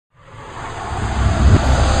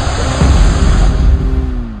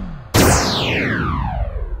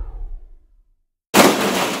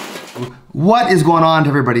What is going on to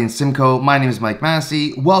everybody in Simcoe? My name is Mike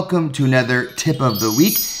Massey. Welcome to another tip of the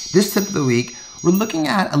week. This tip of the week, we're looking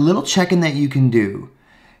at a little check-in that you can do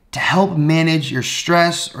to help manage your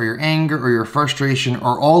stress or your anger or your frustration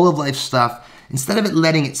or all of life's stuff. Instead of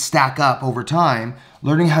letting it stack up over time,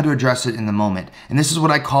 learning how to address it in the moment. And this is what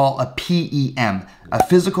I call a P-E-M, a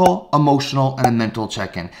physical, emotional, and a mental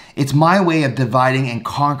check-in. It's my way of dividing and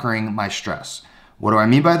conquering my stress. What do I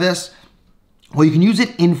mean by this? Well, you can use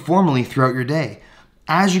it informally throughout your day.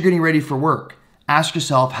 As you're getting ready for work, ask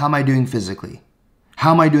yourself, how am I doing physically?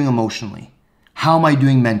 How am I doing emotionally? How am I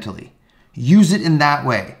doing mentally? Use it in that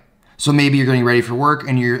way. So maybe you're getting ready for work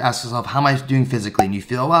and you're asking yourself, how am I doing physically? And you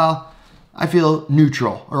feel, well, I feel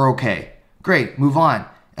neutral or okay. Great, move on.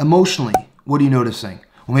 Emotionally, what are you noticing?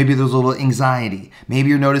 Well, maybe there's a little anxiety. Maybe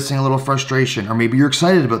you're noticing a little frustration, or maybe you're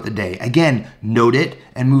excited about the day. Again, note it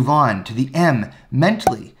and move on to the M,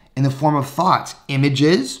 mentally. In the form of thoughts,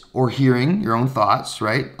 images, or hearing your own thoughts,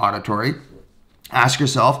 right? Auditory. Ask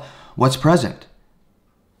yourself, what's present?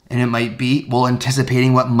 And it might be, well,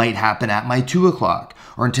 anticipating what might happen at my 2 o'clock,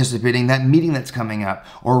 or anticipating that meeting that's coming up,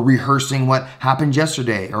 or rehearsing what happened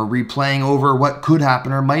yesterday, or replaying over what could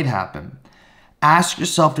happen or might happen. Ask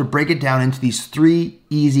yourself to break it down into these 3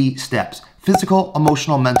 easy steps. Physical,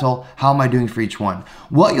 emotional, mental. How am I doing for each one?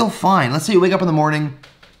 What you'll find, let's say you wake up in the morning,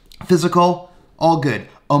 physical, all good.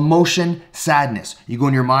 Emotion, sadness. You go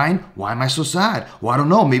in your mind, why am I so sad? Well, I don't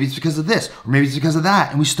know, maybe it's because of this, or maybe it's because of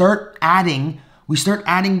that. And we start adding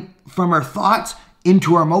from our thoughts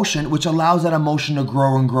into our emotion, which allows that emotion to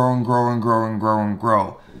grow and grow and grow and grow and grow and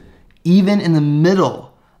grow. Even in the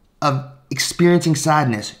middle of experiencing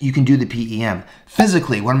sadness, you can do the P-E-M.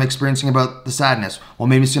 Physically, what I'm experiencing about the sadness? Well,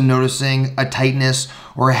 maybe I'm noticing a tightness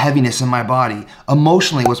or a heaviness in my body.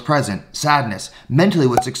 Emotionally, what's present? Sadness. Mentally,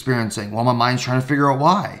 what's experiencing? Well, my mind's trying to figure out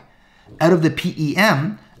why. Out of the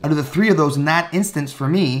P-E-M, out of the 3 of those in that instance for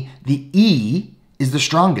me, the E is the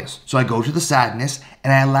strongest. So I go to the sadness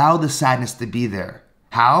and I allow the sadness to be there.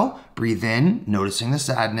 How? Breathe in, noticing the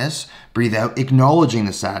sadness. Breathe out, acknowledging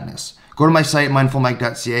the sadness. Go to my site,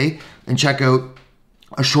 mindfulmike.ca, and check out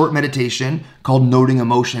a short meditation called Noting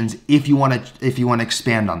Emotions if you want to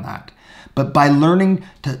expand on that. But by learning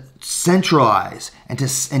to centralize and to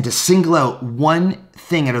single out one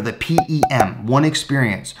thing out of the P-E-M, one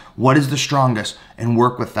experience, what is the strongest, and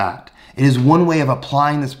work with that. It is one way of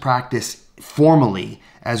applying this practice formally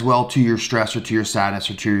as well to your stress or to your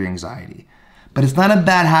sadness or to your anxiety. But it's not a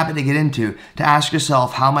bad habit to get into, to ask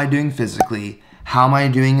yourself, how am I doing physically? How am I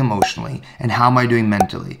doing emotionally? And how am I doing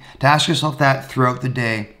mentally? To ask yourself that throughout the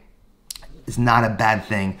day is not a bad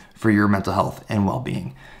thing for your mental health and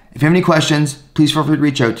well-being. If you have any questions, please feel free to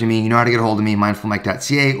reach out to me. You know how to get a hold of me,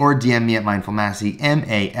 mindfulmike.ca, or DM me at mindfulmassey,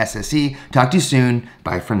 M-A-S-S-E. Talk to you soon.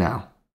 Bye for now.